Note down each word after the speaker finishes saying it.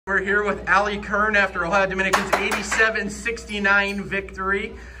We're here with Alli Kern after Ohio Dominican's 87-69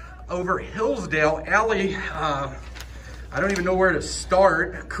 victory over Hillsdale. Alli, I don't even know where to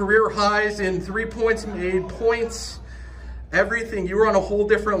start. Career highs in 3 points made, points, everything. You were on a whole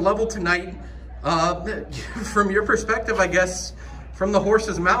different level tonight. From your perspective, I guess, from the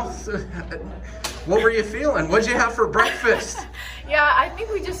horse's mouth, what were you feeling? What'd you have for breakfast? Yeah, I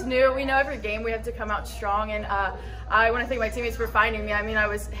think we just knew. We know every game we have to come out strong, and I want to thank my teammates for finding me. I mean, I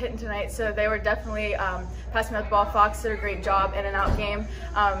was hitting tonight, so they were definitely passing me out the ball. Fox did a great job in and out game,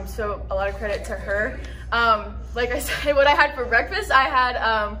 so a lot of credit to her. Like I said, what I had for breakfast, I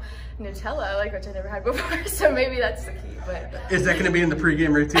had Nutella, which I never had before, so maybe that's the key. But is that going to be in the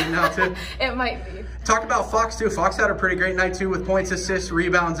pregame routine now too? It might be. Talk about Fox too. Fox had a pretty great night too, with points, assists,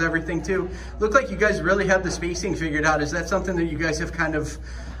 rebounds, everything too. Looked like you guys really had the spacing figured out. Is that something that you guys have kind of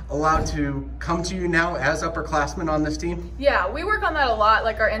allowed to come to you now as upperclassmen on this team? Yeah, we work on that a lot,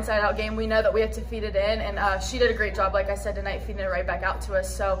 like our inside-out game. We know that we have to feed it in, and she did a great job, like I said tonight, feeding it right back out to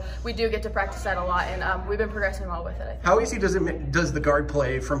us. So we do get to practice that a lot, and we've been progressing well with it, I think. How easy does the guard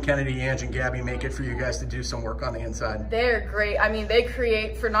play from Kennedy, Ange, and Gabby make it for you guys to do some work on the inside? They're great. I mean, they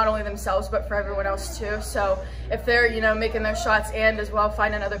create for not only themselves, but for everyone else too. So if they're, making their shots and as well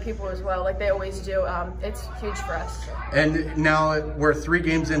finding other people as well, like they always do, it's huge for us. And now we're 3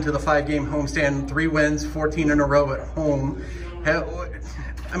 games into the 5-game homestand, 3 wins, 14 in a row at home.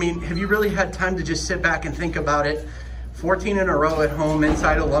 Have you really had time to just sit back and think about it? 14 in a row at home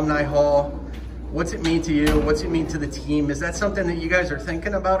inside Alumni Hall. What's it mean to you? What's it mean to the team? Is that something that you guys are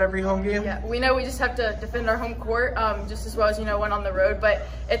thinking about every home game? Yeah, we know we just have to defend our home court just as well as, one on the road. But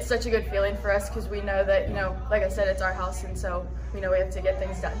it's such a good feeling for us because we know that, like I said, it's our house. And so we know we have to get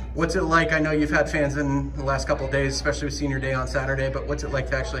things done. What's it like? I know you've had fans in the last couple of days, especially with senior day on Saturday. But what's it like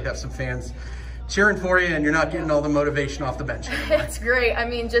to actually have some fans cheering for you and you're not getting all the motivation off the bench anymore? It's great. I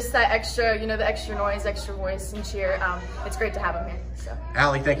mean, just that extra, the extra noise, extra voice and cheer. It's great to have them here. So.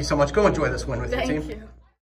 Alli, thank you so much. Go enjoy this win with your team. Thank you.